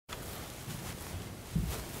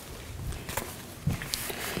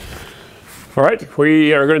All right,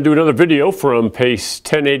 we are going to do another video from page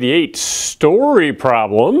 1088, story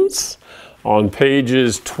problems on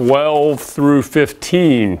pages 12 through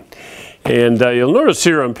 15. And you'll notice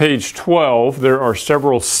here on page 12, there are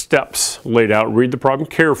several steps laid out. Read the problem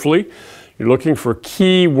carefully. You're looking for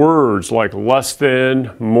key words like less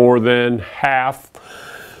than, more than, half.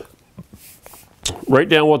 Write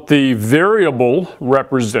down what the variable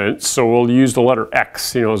represents. So we'll use the letter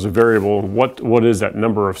X, as a variable. What is that?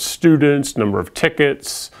 Number of students, number of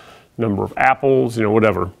tickets, number of apples,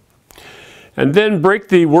 whatever. And then break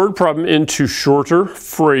the word problem into shorter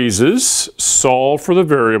phrases, solve for the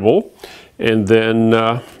variable, and then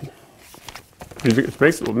it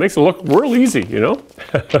makes it look real easy,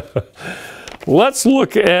 Let's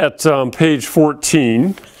look at page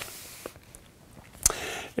 14.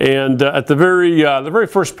 And at the very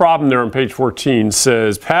first problem there on page 14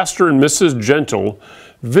 says, Pastor and Mrs. Gentle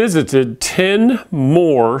visited 10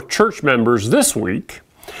 more church members this week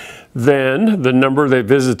than the number they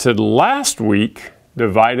visited last week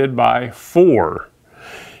divided by 4.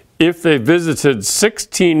 If they visited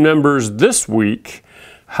 16 members this week,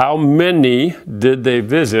 how many did they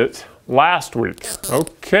visit last week?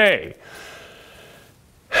 Okay.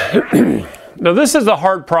 Now this is a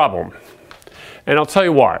hard problem. And I'll tell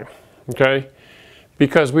you why, okay?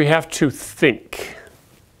 Because we have to think.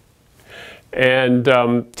 And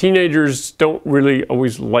teenagers don't really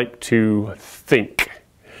always like to think.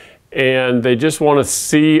 And they just want to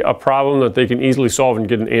see a problem that they can easily solve and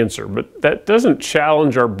get an answer. But that doesn't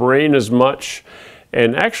challenge our brain as much.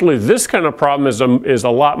 And actually, this kind of problem is a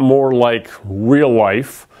lot more like real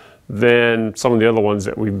life than some of the other ones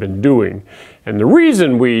that we've been doing. And the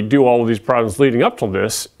reason we do all of these problems leading up to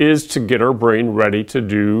this is to get our brain ready to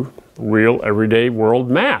do real everyday world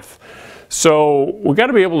math. So we've got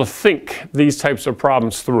to be able to think these types of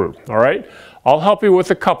problems through, all right? I'll help you with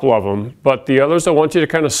a couple of them, but the others I want you to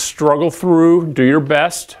kind of struggle through, do your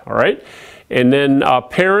best, all right? And then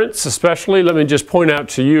parents especially, let me just point out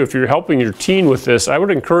to you, if you're helping your teen with this, I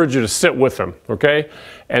would encourage you to sit with them, okay?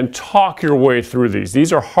 And talk your way through these.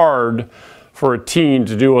 These are hard for a teen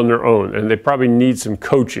to do on their own, and they probably need some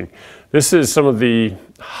coaching. This is some of the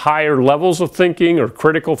higher levels of thinking or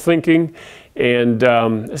critical thinking, and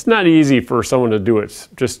it's not easy for someone to do it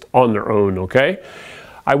just on their own, okay?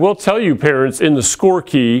 I will tell you, parents, in the score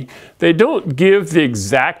key, they don't give the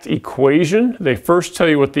exact equation. They first tell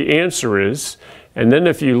you what the answer is, and then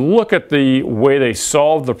if you look at the way they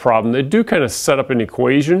solve the problem, they do kind of set up an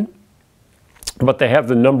equation, but they have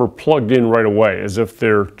the number plugged in right away as if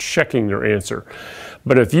they're checking their answer.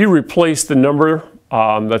 But if you replace the number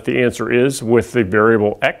that the answer is with the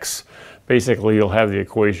variable X, basically you'll have the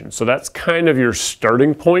equation. So that's kind of your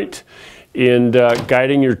starting point in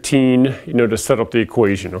guiding your teen, to set up the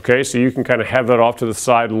equation, okay? So you can kind of have that off to the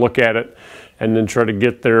side, look at it, and then try to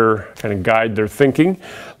get kind of guide their thinking.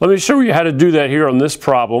 Let me show you how to do that here on this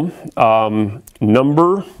problem.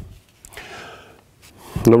 Number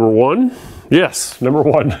one. Yes, number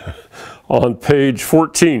 1 on page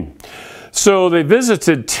 14. So they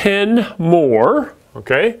visited 10 more,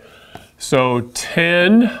 okay? So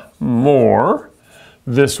 10 more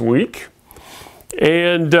this week.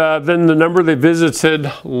 And then the number they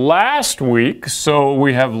visited last week. So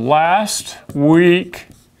we have last week,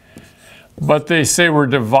 but they say we're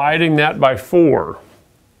dividing that by 4,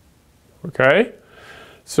 okay?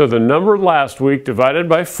 So the number last week divided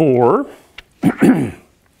by 4.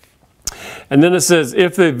 And then it says,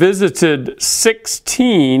 if they visited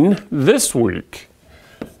 16 this week.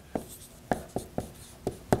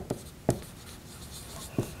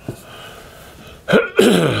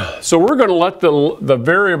 So we're going to let the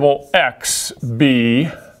variable X be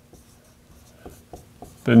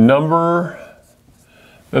the number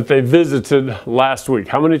that they visited last week.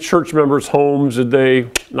 How many church members' homes did they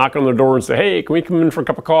knock on their door and say, hey, can we come in for a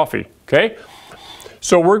cup of coffee? Okay?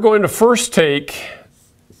 So we're going to first take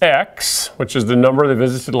X, which is the number they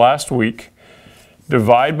visited last week,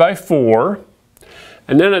 divide by 4,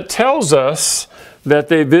 and then it tells us that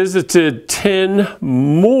they visited 10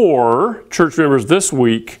 more church members this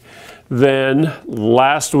week than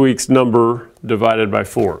last week's number divided by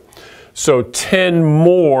 4. So 10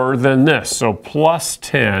 more than this, so plus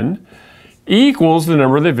 10 equals the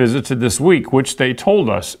number they visited this week, which they told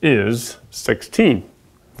us is 16,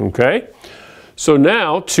 okay? So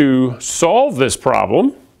now to solve this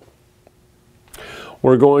problem,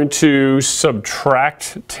 we're going to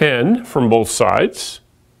subtract 10 from both sides,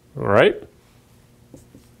 all right?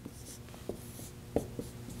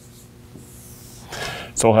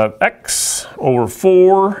 So I'll have X over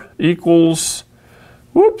 4 equals,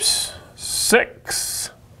 6.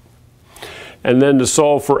 And then to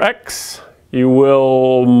solve for x, You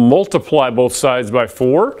will multiply both sides by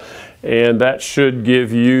 4, and that should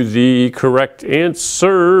give you the correct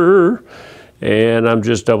answer. And I'm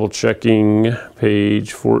just double checking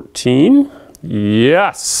page 14.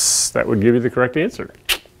 Yes, that would give you the correct answer.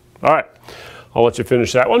 All right, I'll let you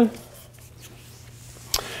finish that one.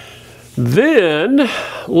 Then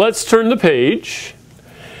let's turn the page.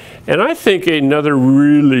 And I think another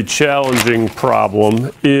really challenging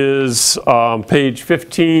problem is page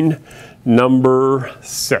 15, number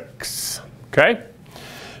 6. Okay?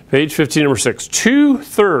 Page 15, number 6.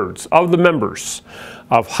 2/3 of the members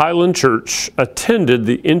of Highland Church attended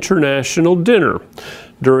the international dinner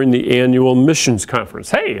during the annual missions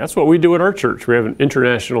conference. Hey, that's what we do at our church. We have an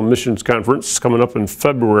international missions conference coming up in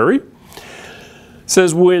February. It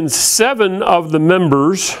says when 7 of the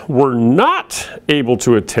members were not able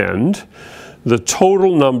to attend, the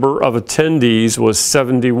total number of attendees was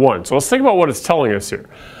 71. So let's think about what it's telling us here.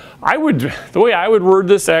 The way I would word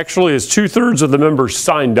this actually is 2/3 of the members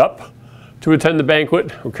signed up to attend the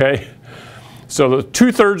banquet, okay? So the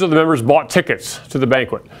 2/3 of the members bought tickets to the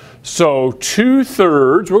banquet. So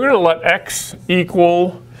 2/3, we're going to let X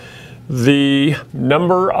equal the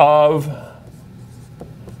number of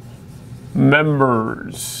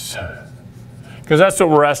members, because that's what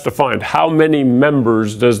we're asked to find. How many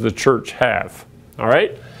members does the church have? All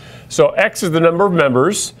right, so X is the number of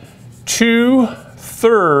members,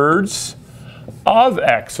 2/3 of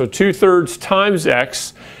X, so 2/3 times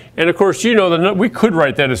X, and of course you know that we could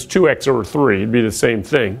write that as 2X over 3, it'd be the same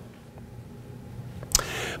thing.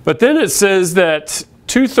 But then it says that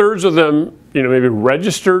 2/3 of them, maybe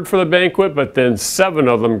registered for the banquet, but then 7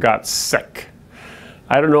 of them got sick.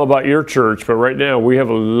 I don't know about your church, but right now we have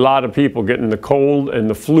a lot of people getting the cold and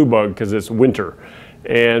the flu bug because it's winter.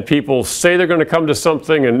 And people say they're going to come to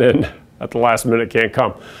something and then at the last minute can't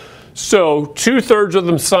come. So 2/3 of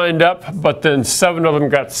them signed up, but then 7 of them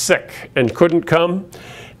got sick and couldn't come.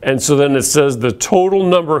 And so then it says the total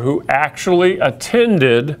number who actually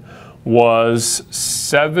attended was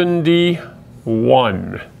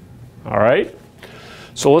 71. All right?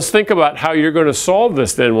 So let's think about how you're going to solve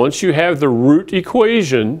this then. Once you have the root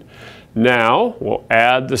equation, now we'll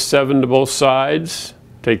add the 7 to both sides,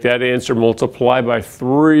 take that answer, multiply by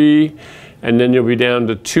 3, and then you'll be down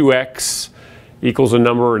to 2x equals a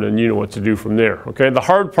number, and then you know what to do from there. Okay, the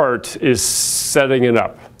hard part is setting it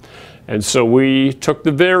up. And so we took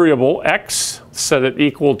the variable x, set it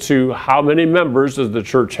equal to how many members does the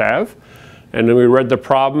church have, and then we read the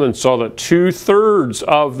problem and saw that 2/3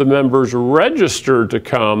 of the members registered to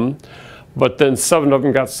come, but then 7 of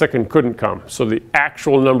them got sick and couldn't come. So the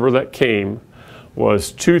actual number that came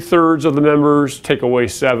was 2/3 of the members, take away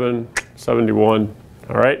 7, 71.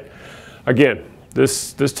 All right. Again,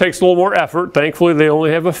 this takes a little more effort. Thankfully, they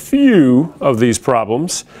only have a few of these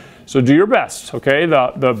problems. So do your best, okay?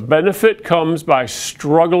 The benefit comes by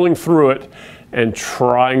struggling through it and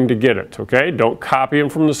trying to get it, okay? Don't copy them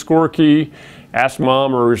from the score key. Ask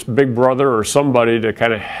mom or big brother or somebody to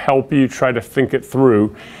kind of help you try to think it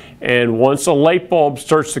through. And once a light bulb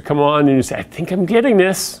starts to come on and you say, I think I'm getting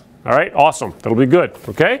this, all right, awesome, that'll be good,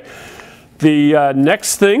 okay? The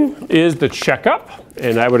next thing is the checkup,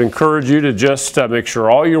 and I would encourage you to just make sure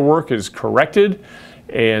all your work is corrected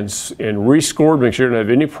and rescored. Make sure you don't have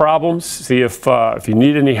any problems. See if you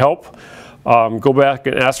need any help. Go back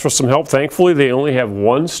and ask for some help. Thankfully, they only have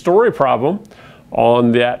one story problem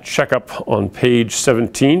on that checkup on page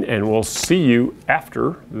 17, and we'll see you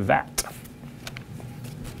after that.